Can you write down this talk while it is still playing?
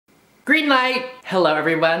Green light! Hello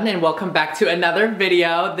everyone and welcome back to another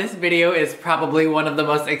video. This video is probably one of the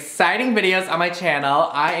most exciting videos on my channel.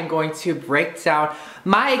 I am going to break down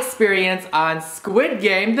my experience on Squid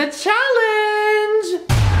Game, the challenge!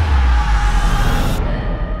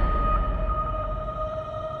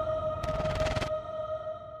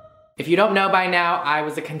 If you don't know by now, I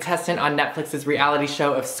was a contestant on Netflix's reality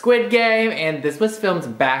show of Squid Game, and this was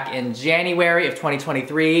filmed back in January of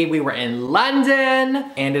 2023. We were in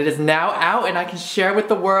London, and it is now out and I can share with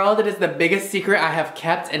the world. It is the biggest secret I have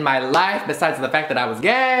kept in my life, besides the fact that I was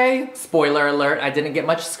gay. Spoiler alert, I didn't get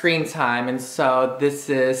much screen time, and so this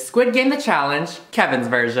is Squid Game the Challenge, Kevin's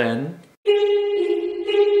version.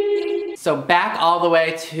 So back all the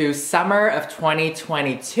way to summer of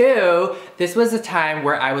 2022, this was a time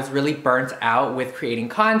where I was really burnt out with creating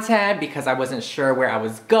content because I wasn't sure where I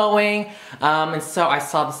was going. And so I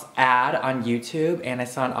saw this ad on YouTube and I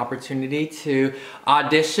saw an opportunity to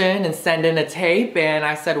audition and send in a tape, and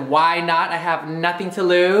I said, why not? I have nothing to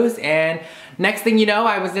lose. And next thing you know,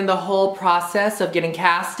 I was in the whole process of getting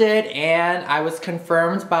casted, and I was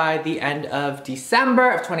confirmed by the end of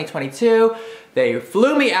December of 2022. They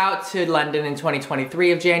flew me out to London in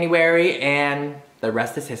 2023 of January, and the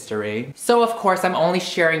rest is history. So of course, I'm only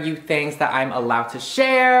sharing you things that I'm allowed to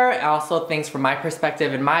share, also things from my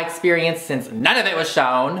perspective and my experience, since none of it was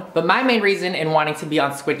shown. But my main reason in wanting to be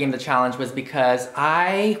on Squid Game the Challenge was because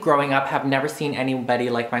I, growing up, have never seen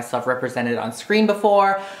anybody like myself represented on screen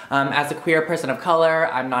before. As a queer person of color,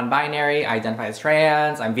 I'm non-binary, I identify as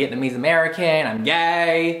trans, I'm Vietnamese American, I'm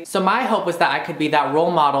gay. So my hope was that I could be that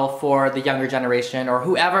role model for the younger generation, or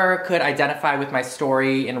whoever could identify with my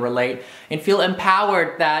story and relate and feel empowered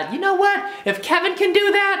that, you know what, if Kevin can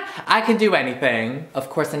do that, I can do anything. Of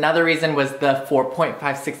course, another reason was the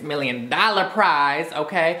 $4.56 million prize,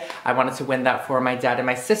 okay? I wanted to win that for my dad and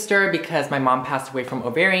my sister because my mom passed away from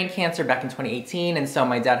ovarian cancer back in 2018, and so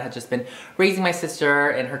my dad had just been raising my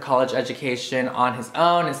sister in her college education on his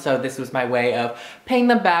own, and so this was my way of paying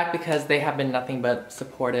them back because they have been nothing but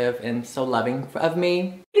supportive and so loving of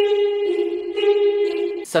me.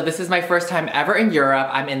 So this is my first time ever in Europe.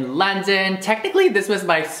 I'm in London. Technically, this was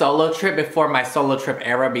my solo trip before my solo trip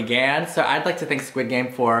era began. So I'd like to thank Squid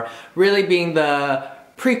Game for really being the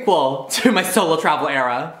prequel to my solo travel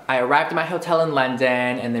era. I arrived at my hotel in London,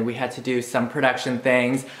 and then we had to do some production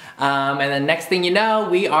things. And then next thing you know,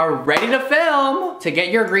 we are ready to film. To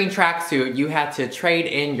get your green tracksuit, you had to trade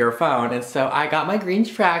in your phone. And so I got my green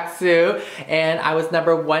tracksuit, and I was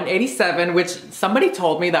number 187, which somebody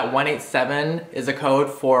told me that 187 is a code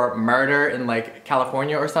for murder in like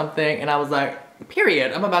California or something. And I was like,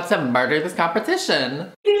 period, I'm about to murder this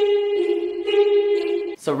competition.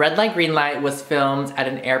 So Red Light, Green Light was filmed at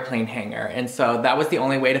an airplane hangar, and so that was the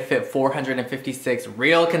only way to fit 456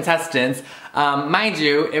 real contestants. Mind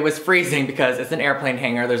you, it was freezing because it's an airplane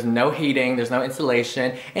hangar, there's no heating, there's no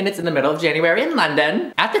insulation, and it's in the middle of January in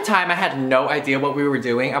London. At the time, I had no idea what we were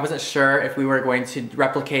doing. I wasn't sure if we were going to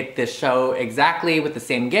replicate this show exactly with the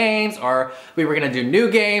same games, or we were gonna do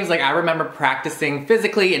new games. Like, I remember practicing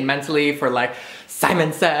physically and mentally for like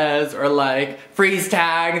Simon Says or like freeze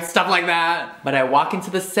tag and stuff like that. But I walk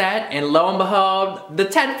into the set and lo and behold, the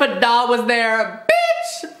 10-foot doll was there.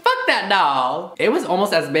 Bitch! Fuck that doll. It was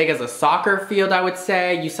almost as big as a soccer field, I would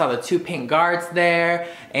say. You saw the 2 pink guards there,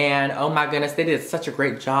 and oh my goodness, they did such a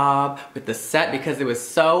great job with the set because it was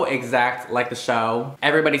so exact like the show.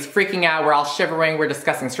 Everybody's freaking out, we're all shivering, we're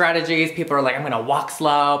discussing strategies. People are like, I'm gonna walk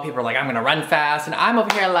slow. People are like, I'm gonna run fast. And I'm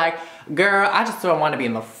over here like, girl, I just don't want to be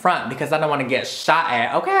in the front because I don't want to get shot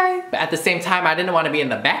at, okay? But at the same time, I didn't want to be in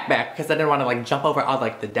the back because I didn't want to like jump over all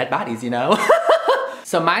like the dead bodies, you know?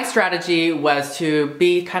 So my strategy was to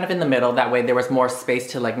be kind of in the middle, that way there was more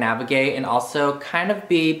space to like navigate, and also kind of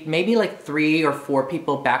be maybe like 3 or 4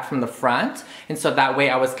 people back from the front. And so that way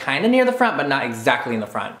I was kind of near the front, but not exactly in the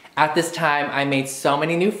front. At this time, I made so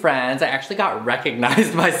many new friends. I actually got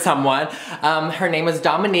recognized by someone. Her name was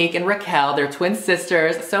Dominique and Raquel. They're twin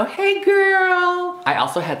sisters. So hey girl! I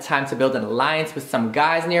also had time to build an alliance with some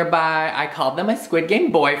guys nearby. I called them my Squid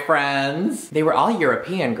Game boyfriends. They were all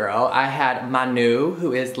European, girl. I had Manu,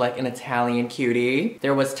 who is like an Italian cutie.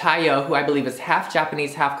 There was Tayo, who I believe is half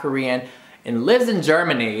Japanese, half Korean, and lives in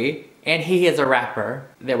Germany. And he is a rapper.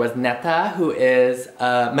 There was Neta, who is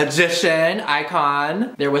a magician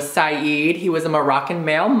icon. There was Saeed, he was a Moroccan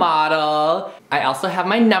male model. I also have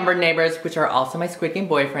my number neighbors, which are also my Squid Game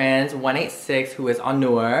boyfriends. 186, who is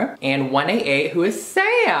Anur, and 188, who is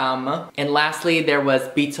Sam. And lastly, there was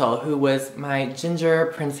Beetle, who was my ginger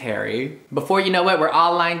Prince Harry. Before you know it, we're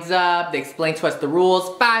all lined up. They explained to us the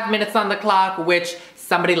rules, 5 minutes on the clock, which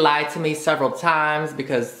somebody lied to me several times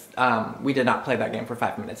because we did not play that game for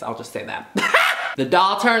 5 minutes, I'll just say that. The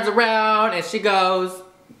doll turns around and she goes,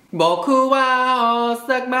 Boku wa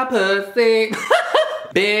suck my pussy.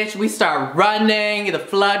 Bitch, we start running, the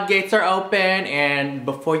floodgates are open, and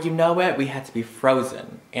before you know it, we had to be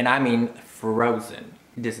frozen. And I mean frozen.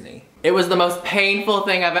 Disney. It was the most painful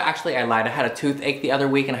thing actually, I lied. I had a toothache the other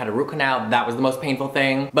week and I had a root canal. That was the most painful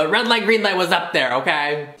thing. But red light, green light was up there,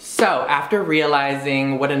 okay? So after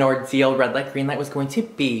realizing what an ordeal red light, green light was going to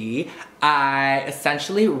be, I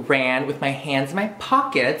essentially ran with my hands in my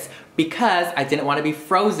pockets because I didn't want to be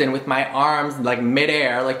frozen with my arms like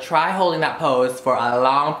midair. Like, try holding that pose for a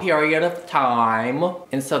long period of time.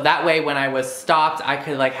 And so that way when I was stopped, I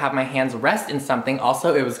could like have my hands rest in something.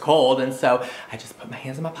 Also, it was cold, and so I just put my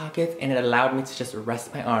hands in my pockets and it allowed me to just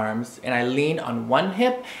rest my arms. And I leaned on one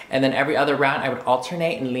hip, and then every other round I would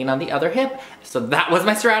alternate and lean on the other hip. So that was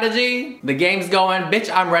my strategy. The game's going, bitch,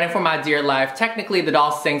 I'm running for my dear life. Technically the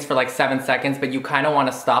doll sings for like 7 seconds, but you kind of want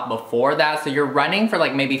to stop before that. So you're running for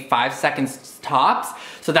like maybe 5 seconds tops.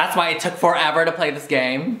 So that's why it took forever to play this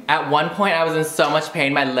game. At one point I was in so much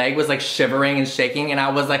pain, my leg was like shivering and shaking, and I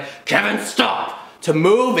was like, Kevin, stop! To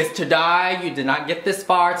move is to die. You did not get this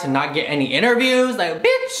far to not get any interviews. Like,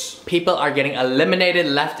 bitch! People are getting eliminated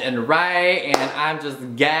left and right, and I'm just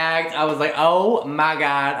gagged. I was like, oh my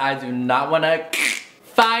god, I do not want to.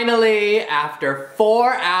 Finally, after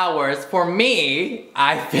 4 hours, for me,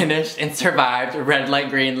 I finished and survived red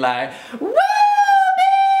light, green light. Woo, bitch!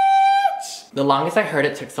 The longest I heard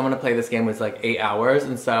it took someone to play this game was like 8 hours,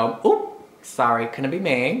 and so, oop, sorry, couldn't be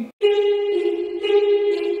me.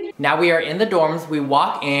 Now we are in the dorms, we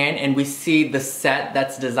walk in and we see the set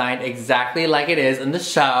that's designed exactly like it is in the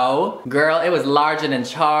show. Girl, it was large and in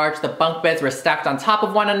charge. The bunk beds were stacked on top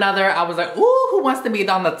of one another. I was like, ooh, who wants to be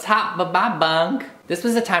on the top of my bunk? This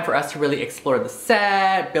was a time for us to really explore the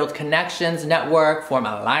set, build connections, network, form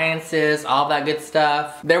alliances, all that good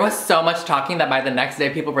stuff. There was so much talking that by the next day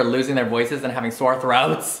people were losing their voices and having sore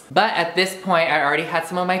throats. But at this point, I already had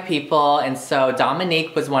some of my people, and so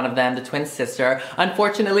Dominique was one of them, the twin sister.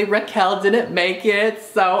 Unfortunately, Raquel didn't make it,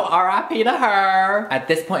 so RIP to her. At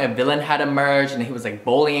this point, a villain had emerged and he was like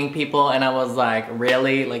bullying people, and I was like,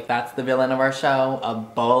 really? Like, that's the villain of our show? A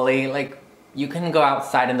bully? Like, you can go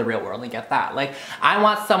outside in the real world and get that. Like, I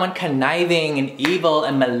want someone conniving and evil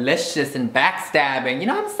and malicious and backstabbing. You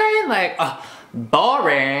know what I'm saying? Like,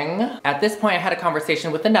 boring. At this point, I had a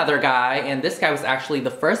conversation with another guy, and this guy was actually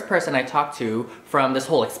the first person I talked to from this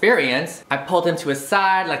whole experience. I pulled him to his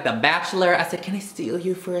side like the Bachelor. I said, can I steal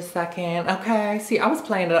you for a second? Okay, see, I was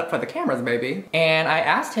playing it up for the cameras, baby. And I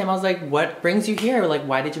asked him, I was like, what brings you here? Like,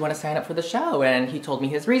 why did you want to sign up for the show? And he told me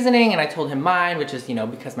his reasoning, and I told him mine, which is, you know,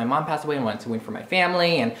 because my mom passed away and wanted to win for my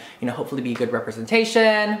family and, you know, hopefully be good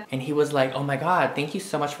representation. And he was like, oh my God, thank you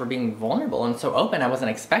so much for being vulnerable and so open. I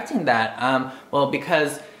wasn't expecting that. Well,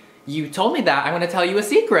 because you told me that, I'm gonna tell you a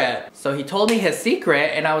secret. So he told me his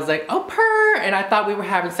secret, and I was like, oh, purr. And I thought we were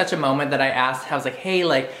having such a moment that I asked, I was like, hey,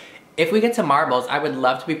 like, if we get to marbles, I would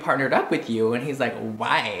love to be partnered up with you. And he's like,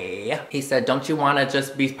 why? He said, don't you wanna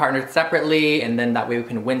just be partnered separately, and then that way we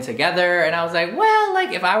can win together? And I was like, well,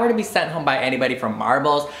 like, if I were to be sent home by anybody from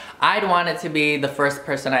marbles, I'd want it to be the first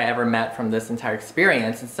person I ever met from this entire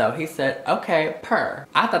experience. And so he said, okay, purr.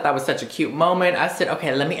 I thought that was such a cute moment. I said,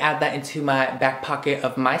 okay, let me add that into my back pocket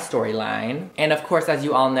of my storyline. And of course, as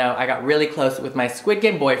you all know, I got really close with my Squid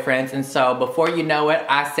Game boyfriends. And so before you know it,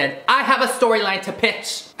 I said, I have a storyline to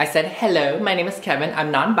pitch. I said, hello, my name is Kevin.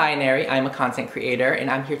 I'm non-binary. I'm a content creator, and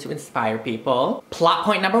I'm here to inspire people. Plot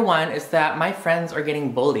point number 1 is that my friends are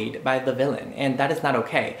getting bullied by the villain, and that is not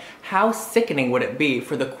okay. How sickening would it be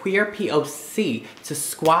for the queer POC to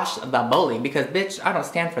squash the bully? Because, bitch, I don't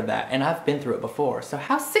stand for that, and I've been through it before. So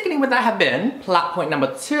how sickening would that have been? Plot point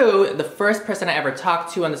number 2, the first person I ever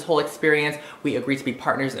talked to on this whole experience, we agreed to be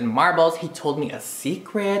partners in marbles. He told me a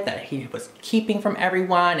secret that he was keeping from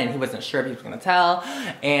everyone, and he wasn't sure if he was gonna tell.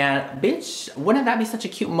 And bitch, wouldn't that be such a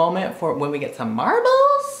cute moment for when we get to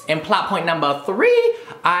marbles? And plot point number 3,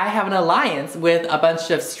 I have an alliance with a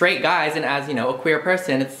bunch of straight guys, and as you know, a queer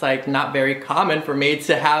person, it's like not very common for me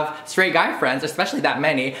to have straight guy friends, especially that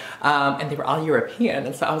many, and they were all European.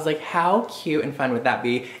 And so I was like, how cute and fun would that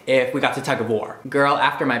be if we got to tug of war? Girl,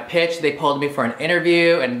 after my pitch, they pulled me for an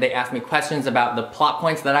interview, and they asked me questions about the plot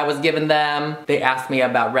points that I was giving them. They asked me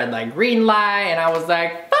about red light, green light, and I was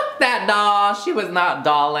like, fuck that doll. She was not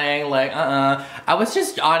dolling, like, I was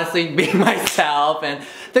just honestly being myself, and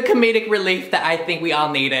the comedic relief that I think we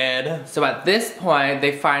all needed. So at this point,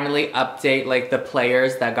 they finally update like the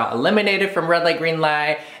players that got eliminated from red light, green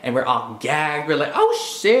light, and we're all gagged. We're like,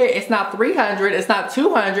 oh shit, it's not 300, it's not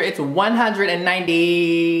 200, it's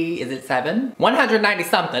 190, is it 7? 190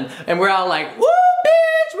 something. And we're all like, woo,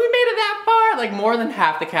 bitch, we made it that far. Like more than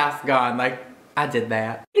half the cast gone. Like, I did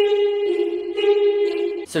that.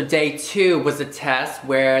 So day 2 was a test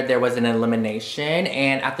where there was an elimination,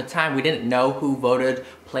 and at the time we didn't know who voted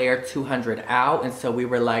player 200 out, and so we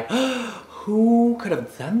were like, who could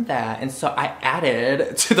have done that? And so I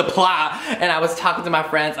added to the plot, and I was talking to my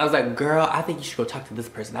friends. I was like, girl, I think you should go talk to this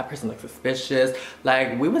person. That person looks suspicious.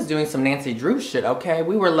 Like, we was doing some Nancy Drew shit, okay?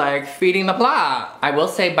 We were like feeding the plot. I will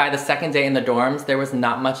say by the second day in the dorms, there was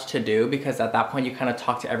not much to do because at that point you kind of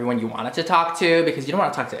talk to everyone you wanted to talk to because you don't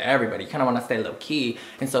want to talk to everybody. You kind of want to stay low key.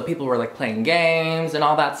 And so people were like playing games and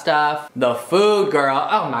all that stuff. The food, girl,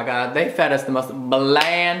 oh my God, they fed us the most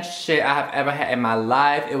bland shit I have ever had in my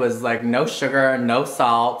life. It was like no sugar, no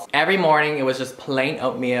salt. Every morning it was just plain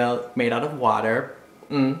oatmeal made out of water.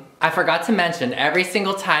 I forgot to mention, every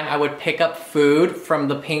single time I would pick up food from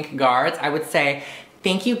the pink guards, I would say,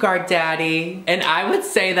 thank you, guard daddy. And I would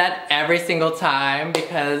say that every single time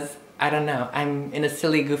because, I don't know, I'm in a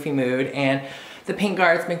silly, goofy mood and the pink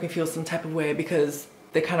guards make me feel some type of way because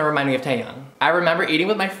they kind of remind me of Taeyong. I remember eating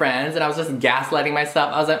with my friends and I was just gaslighting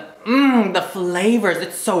myself. I was like, the flavors,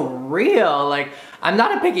 it's so real. Like, I'm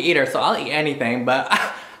not a picky eater, so I'll eat anything, but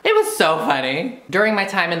it was so funny. During my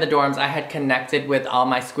time in the dorms, I had connected with all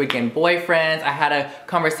my Squid Game boyfriends. I had a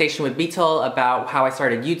conversation with Beetle about how I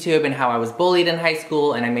started YouTube and how I was bullied in high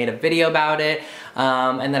school, and I made a video about it.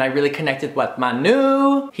 And then I really connected with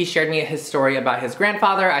Manu. He shared me his story about his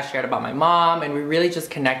grandfather. I shared about my mom, and we really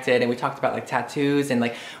just connected, and we talked about like tattoos and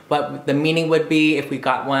like what the meaning would be if we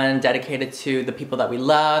got one dedicated to the people that we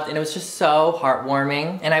loved, and it was just so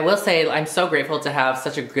heartwarming. And I will say I'm so grateful to have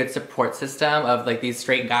such a good support system of like these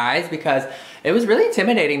straight guys because it was really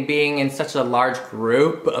intimidating being in such a large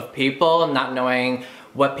group of people, not knowing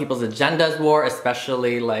what people's agendas were,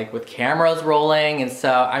 especially like with cameras rolling. And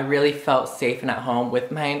so I really felt safe and at home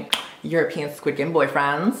with my European Squid Game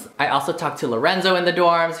boyfriends. I also talked to Lorenzo in the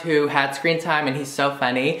dorms who had screen time, and he's so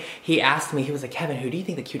funny. He asked me, he was like, Kevin, who do you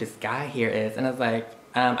think the cutest guy here is? And I was like,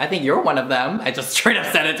 I think you're one of them. I just straight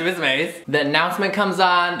up said it to his face. The announcement comes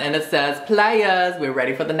on and it says, players, we're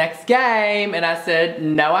ready for the next game. And I said,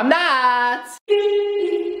 no, I'm not.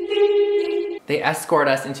 They escort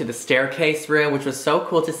us into the staircase room, which was so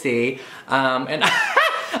cool to see. And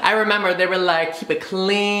I remember they were like, keep it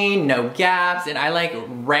clean, no gaps. And I like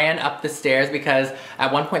ran up the stairs because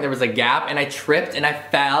at one point there was a gap and I tripped and I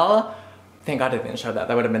fell. Thank God I didn't show that.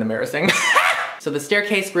 That would have been embarrassing. So the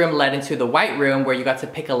staircase room led into the white room where you got to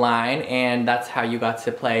pick a line, and that's how you got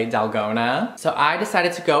to play Dalgona. So I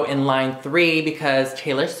decided to go in line 3 because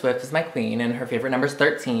Taylor Swift is my queen and her favorite number is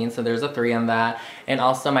 13, so there's a 3 on that. And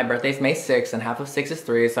also my birthday's May 6th and half of 6 is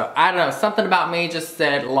 3, so I don't know, something about me just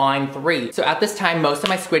said line 3. So at this time, most of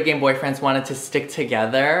my Squid Game boyfriends wanted to stick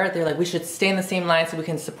together. They're like, we should stay in the same line so we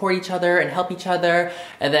can support each other and help each other.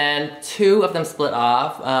 And then 2 of them split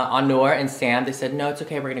off, Anur and Sam. They said, no, it's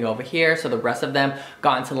okay, we're gonna go over here. So the rest of them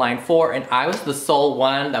got into line 4, and I was the sole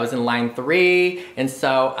one that was in line 3, and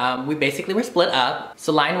so we basically were split up.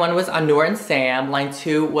 So line 1 was Anur and Sam, line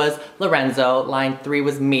 2 was Lorenzo, line 3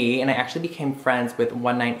 was me, and I actually became friends with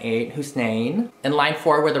 198, Hussein. And line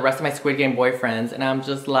 4 were the rest of my Squid Game boyfriends, and I'm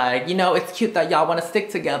just like, you know, it's cute that y'all want to stick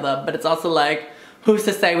together, but it's also like, who's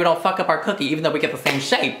to say we don't fuck up our cookie even though we get the same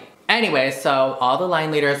shape? Anyway, so all the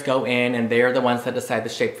line leaders go in and they're the ones that decide the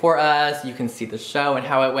shape for us. You can see the show and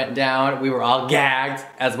how it went down. We were all gagged,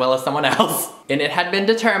 as well as someone else. And it had been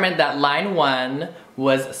determined that line 1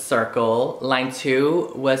 was circle, line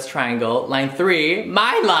 2 was triangle, line 3,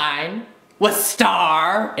 my line, was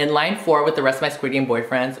star, and line 4 with the rest of my Squid Game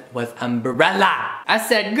boyfriends was umbrella. I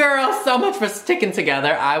said, girl, so much for sticking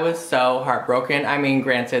together. I was so heartbroken. I mean,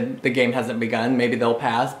 granted, the game hasn't begun. Maybe they'll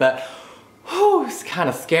pass, but whew, it's kind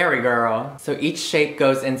of scary, girl. So each shape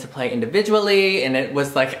goes into play individually, and it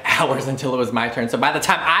was like hours until it was my turn. So by the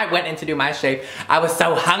time I went in to do my shape, I was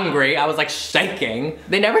so hungry. I was like shaking.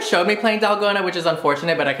 They never showed me playing Dalgona, which is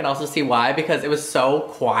unfortunate, but I can also see why, because it was so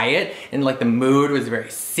quiet and like the mood was very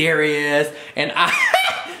serious, and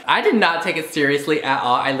I did not take it seriously at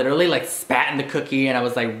all. I literally like spat in the cookie and I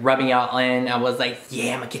was like rubbing it all in. I was like,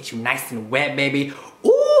 yeah, I'm gonna get you nice and wet, baby.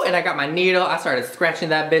 Ooh, and I got my needle. I started scratching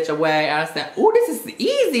that bitch away. I said, ooh, this is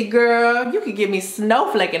easy, girl. You could give me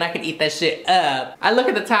snowflake and I could eat that shit up. I look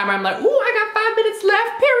at the timer, I'm like, ooh, I got 5 minutes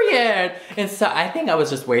left, period. And so I think I was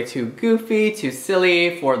just way too goofy, too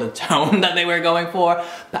silly for the tone that they were going for.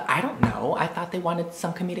 But I don't know. I thought they wanted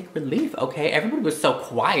some comedic relief, okay? Everybody was so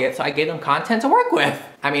quiet, so I gave them content to work with.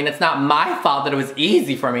 I mean, it's not my fault that it was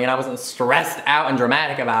easy for me and I wasn't stressed out and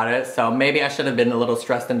dramatic about it. So maybe I should have been a little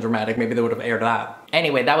stressed and dramatic. Maybe they would have aired that.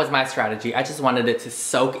 Anyway, that was my strategy. I just wanted it to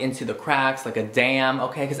soak into the cracks like a dam,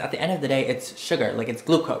 okay? Because at the end of the day, it's sugar, like it's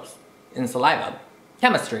glucose in saliva.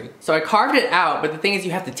 Chemistry. So I carved it out, but the thing is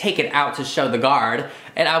you have to take it out to show the guard.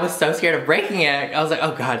 And I was so scared of breaking it. I was like,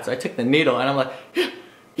 oh God. So I took the needle and I'm like,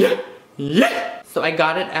 yeah. So I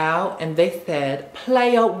got it out and they said,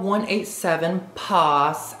 player 187,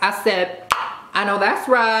 pause. I said, I know that's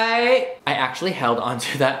right. I actually held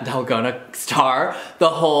onto that Dalgona star the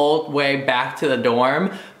whole way back to the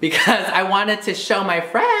dorm because I wanted to show my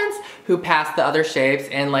friends who passed the other shapes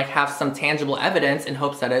and like have some tangible evidence in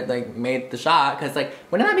hopes that it like made the shot. Cause like,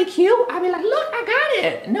 wouldn't that be cute? I'd be like, look, I got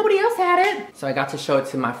it. Nobody else had it. So I got to show it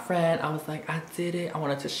to my friend. I was like, I did it. I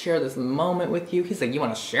wanted to share this moment with you. He's like, you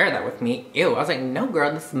wanna share that with me? Ew. I was like, no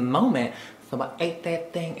girl, this moment. So I ate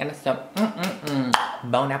that thing and I said,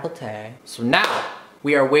 bon appetit. So now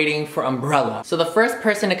we are waiting for Umbrella. So the first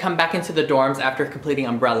person to come back into the dorms after completing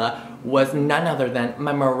Umbrella was none other than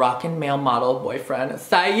my Moroccan male model boyfriend,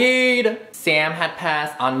 Saeed. Sam had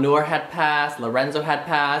passed, Anur had passed, Lorenzo had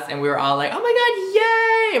passed, and we were all like, oh my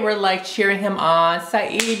God, yay! And we're like cheering him on.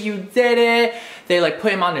 Saeed, you did it. They like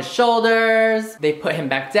put him on his shoulders. They put him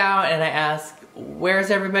back down and I asked, where's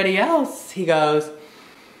everybody else? He goes,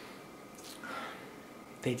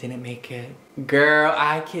 they didn't make it. Girl,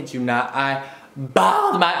 I kid you not. I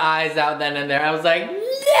bawled my eyes out then and there. I was like, no,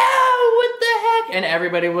 what the heck? And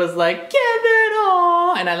everybody was like, Kevin,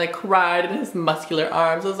 aw. And I like cried in his muscular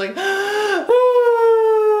arms. I was like, ooh.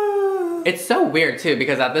 It's so weird too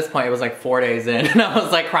because at this point it was like 4 days in and I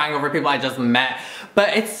was like crying over people I just met.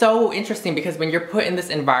 But it's so interesting because when you're put in this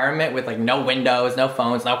environment with like no windows, no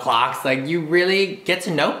phones, no clocks, like you really get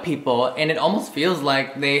to know people and it almost feels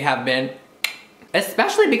like they have been,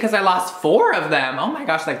 especially because I lost 4 of them. Oh my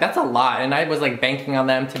gosh, like that's a lot. And I was like banking on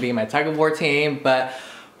them to be my tug of war team, but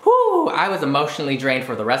whew, I was emotionally drained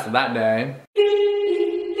for the rest of that day.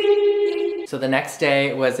 So the next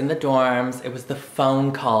day was in the dorms. It was the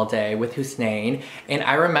phone call day with Hussein. And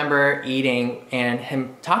I remember eating and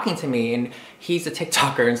him talking to me and he's a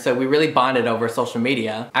TikToker and so we really bonded over social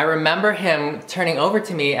media. I remember him turning over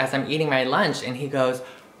to me as I'm eating my lunch and he goes,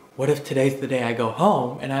 what if today's the day I go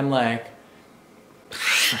home? And I'm like,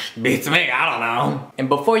 beats me, I don't know. And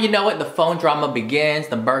before you know it, the phone drama begins,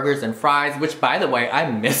 the burgers and fries, which by the way, I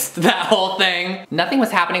missed that whole thing. Nothing was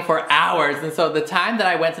happening for hours, and so the time that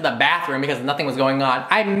I went to the bathroom because nothing was going on,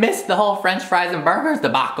 I missed the whole french fries and burgers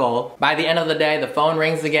debacle. By the end of the day, the phone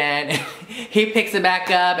rings again. He picks it back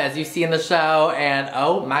up, as you see in the show, and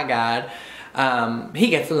oh my God, he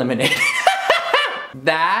gets eliminated.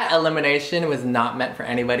 That elimination was not meant for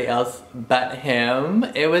anybody else but him.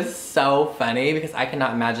 It was so funny because I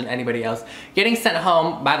cannot imagine anybody else getting sent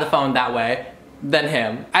home by the phone that way than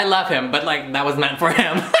him. I love him, but like that was meant for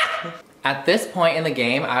him. At this point in the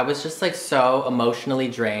game, I was just like so emotionally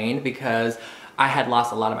drained because I had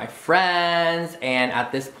lost a lot of my friends and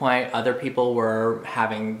at this point other people were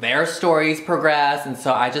having their stories progress and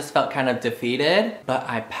so I just felt kind of defeated. But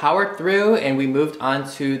I powered through and we moved on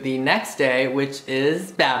to the next day, which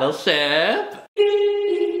is Battleship.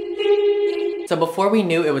 So before we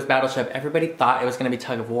knew it was Battleship, everybody thought it was gonna be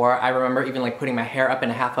tug of war. I remember even like putting my hair up in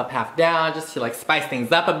a half up, half down just to like spice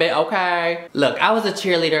things up a bit, okay? Look, I was a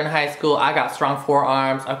cheerleader in high school. I got strong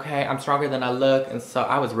forearms, okay? I'm stronger than I look, and so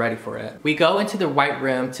I was ready for it. We go into the white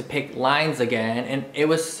room to pick lines again, and it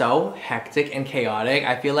was so hectic and chaotic.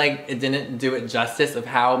 I feel like it didn't do it justice of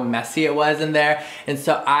how messy it was in there. And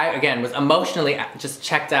so I, again, was emotionally just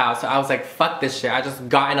checked out. So I was like, fuck this shit. I just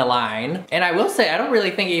got in a line. And I will say, I don't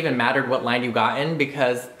really think it even mattered what line you got in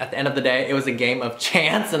because at the end of the day, it was a game of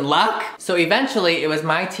chance and luck. So eventually it was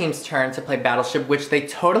my team's turn to play Battleship, which they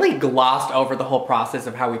totally glossed over the whole process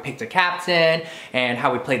of how we picked a captain and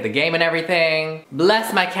how we played the game and everything.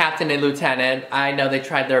 Bless my captain and lieutenant. I know they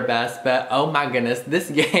tried their best, but oh my goodness,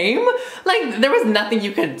 this game, like there was nothing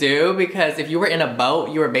you could do because if you were in a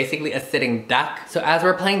boat, you were basically a sitting duck. So as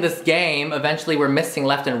we're playing this game, eventually we're missing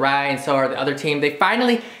left and right and so are the other team. They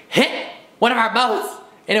finally hit one of our boats.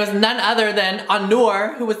 And it was none other than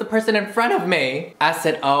Anur, who was the person in front of me. I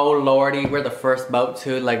said, oh lordy, we're the first boat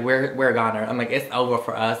too, like we're a goner. I'm like, it's over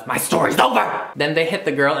for us, my story's over. Then they hit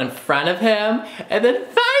the girl in front of him, and then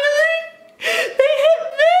finally, they hit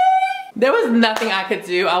me. There was nothing I could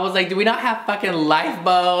do. I was like, do we not have fucking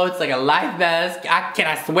lifeboats, like a life vest? Can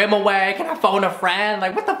I swim away? Can I phone a friend?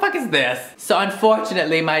 Like, what the fuck is this? So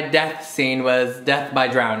unfortunately, my death scene was death by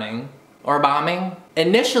drowning. Or bombing.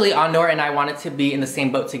 Initially, Anor and I wanted to be in the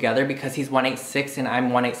same boat together because he's 186 and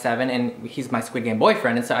I'm 187 and he's my Squid Game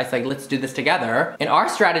boyfriend. And so I was like, let's do this together. And our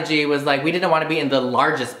strategy was like, we didn't want to be in the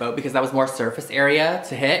largest boat because that was more surface area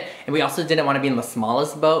to hit. And we also didn't want to be in the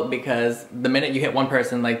smallest boat because the minute you hit one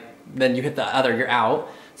person, like, then you hit the other, you're out.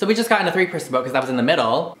 So we just got in a 3-person boat because that was in the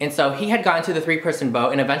middle. And so he had gotten to the 3-person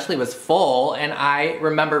boat and eventually was full. And I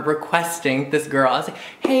remember requesting this girl. I was like,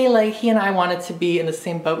 hey, like he and I wanted to be in the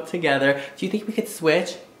same boat together. Do you think we could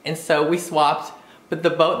switch? And so we swapped, but the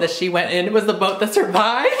boat that she went in was the boat that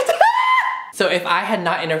survived. So if I had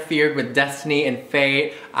not interfered with destiny and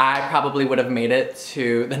fate, I probably would have made it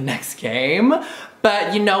to the next game.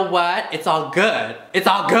 But you know what? It's all good. It's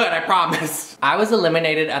all good, I promise. I was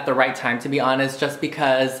eliminated at the right time, to be honest, just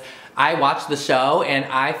because I watched the show and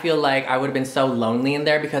I feel like I would have been so lonely in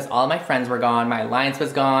there because all my friends were gone, my alliance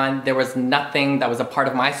was gone, there was nothing that was a part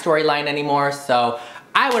of my storyline anymore, so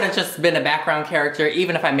I would have just been a background character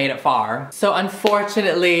even if I made it far. So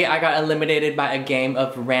unfortunately, I got eliminated by a game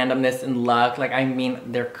of randomness and luck. Like, I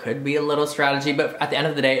mean, there could be a little strategy, but at the end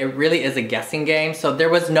of the day, it really is a guessing game. So there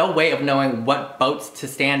was no way of knowing what boats to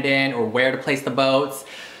stand in or where to place the boats.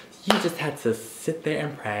 You just had to sit there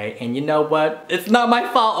and pray, and you know what? It's not my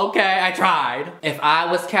fault, okay? I tried. If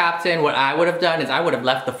I was captain, what I would have done is I would have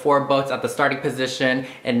left the 4 boats at the starting position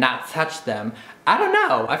and not touched them. I don't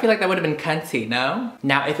know. I feel like that would have been cunty, no?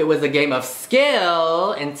 Now, if it was a game of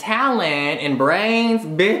skill and talent and brains,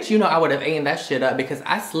 bitch, you know I would have eaten that shit up because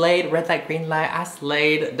I slayed red light, green light, I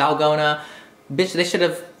slayed Dalgona. Bitch, they should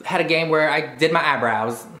have had a game where I did my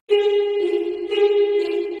eyebrows.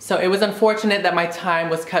 So it was unfortunate that my time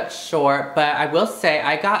was cut short, but I will say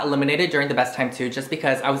I got eliminated during the best time too, just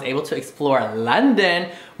because I was able to explore London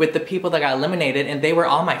with the people that got eliminated and they were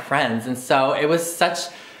all my friends. And so it was such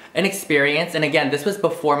an experience. And again, this was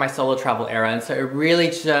before my solo travel era. And so it really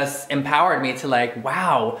just empowered me to like,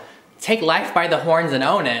 wow, take life by the horns and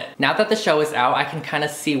own it. Now that the show is out, I can kind of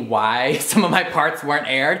see why some of my parts weren't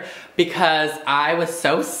aired because I was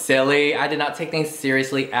so silly. I did not take things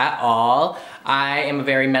seriously at all. I am a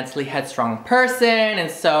very mentally headstrong person,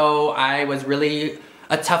 and so I was really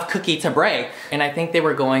a tough cookie to break. And I think they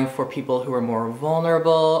were going for people who were more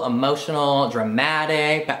vulnerable, emotional,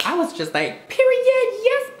 dramatic, but I was just like, period,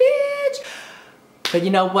 yes, bitch. But you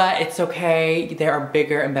know what? It's okay. There are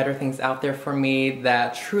bigger and better things out there for me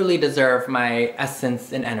that truly deserve my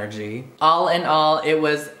essence and energy. All in all, it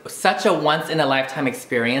was such a once-in-a-lifetime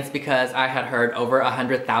experience because I had heard over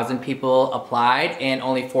 100,000 people applied and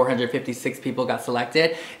only 456 people got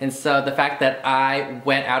selected. And so the fact that I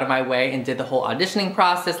went out of my way and did the whole auditioning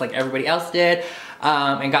process like everybody else did,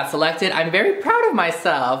 and got selected, I'm very proud of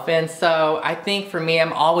myself. And so I think for me,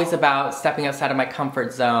 I'm always about stepping outside of my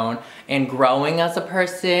comfort zone and growing as a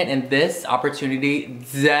person, and this opportunity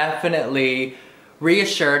definitely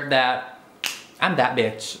reassured that I'm that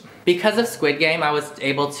bitch. Because of Squid Game, I was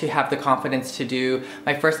able to have the confidence to do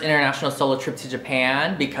my first international solo trip to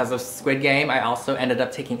Japan. Because of Squid Game, I also ended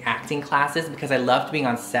up taking acting classes because I loved being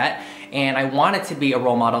on set and I wanted to be a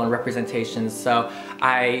role model and representation. So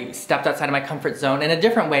I stepped outside of my comfort zone in a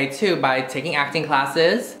different way too by taking acting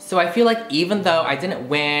classes. So I feel like even though I didn't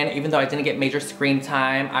win, even though I didn't get major screen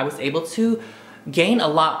time, I was able to gain a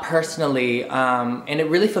lot personally, and it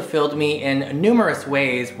really fulfilled me in numerous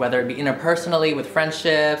ways, whether it be interpersonally with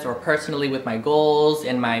friendships or personally with my goals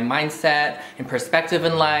and my mindset and perspective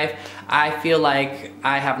in life. I feel like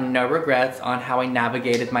I have no regrets on how I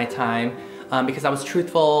navigated my time because I was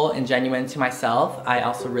truthful and genuine to myself. I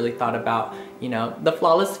also really thought about, you know, the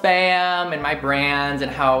Flawless fam and my brand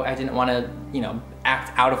and how I didn't want to, you know,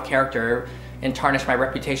 act out of character and tarnish my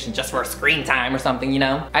reputation just for screen time or something, you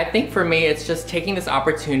know? I think for me, it's just taking this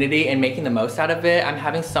opportunity and making the most out of it. I'm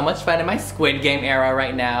having so much fun in my Squid Game era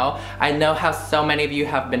right now. I know how so many of you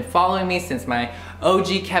have been following me since my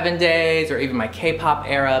OG Kevin days, or even my K-pop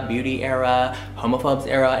era, beauty era, homophobes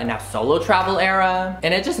era, and now solo travel era.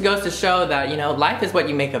 And it just goes to show that, you know, life is what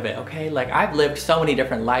you make of it, okay? Like, I've lived so many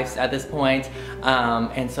different lives at this point,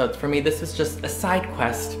 and so for me, this is just a side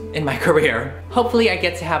quest in my career. Hopefully, I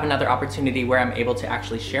get to have another opportunity where I'm able to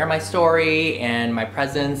actually share my story and my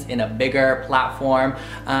presence in a bigger platform.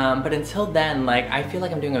 But until then, like, I feel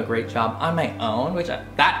like I'm doing a great job on my own, which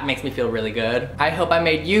that makes me feel really good. I hope I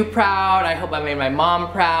made you proud. I hope I made my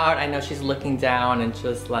mom proud. I know she's looking down and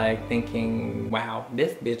just like thinking, wow,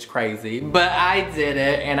 this bitch crazy. But I did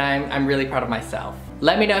it, and I'm really proud of myself.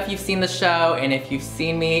 Let me know if you've seen the show and if you've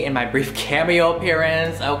seen me in my brief cameo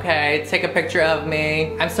appearance, okay? Take a picture of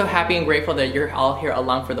me. I'm so happy and grateful that you're all here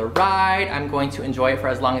along for the ride. I'm going to enjoy it for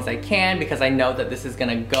as long as I can because I know that this is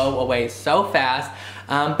gonna go away so fast.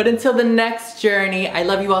 But until the next journey, I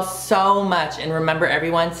love you all so much. And remember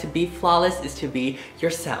everyone, to be flawless is to be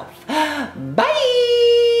yourself.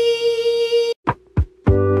 Bye!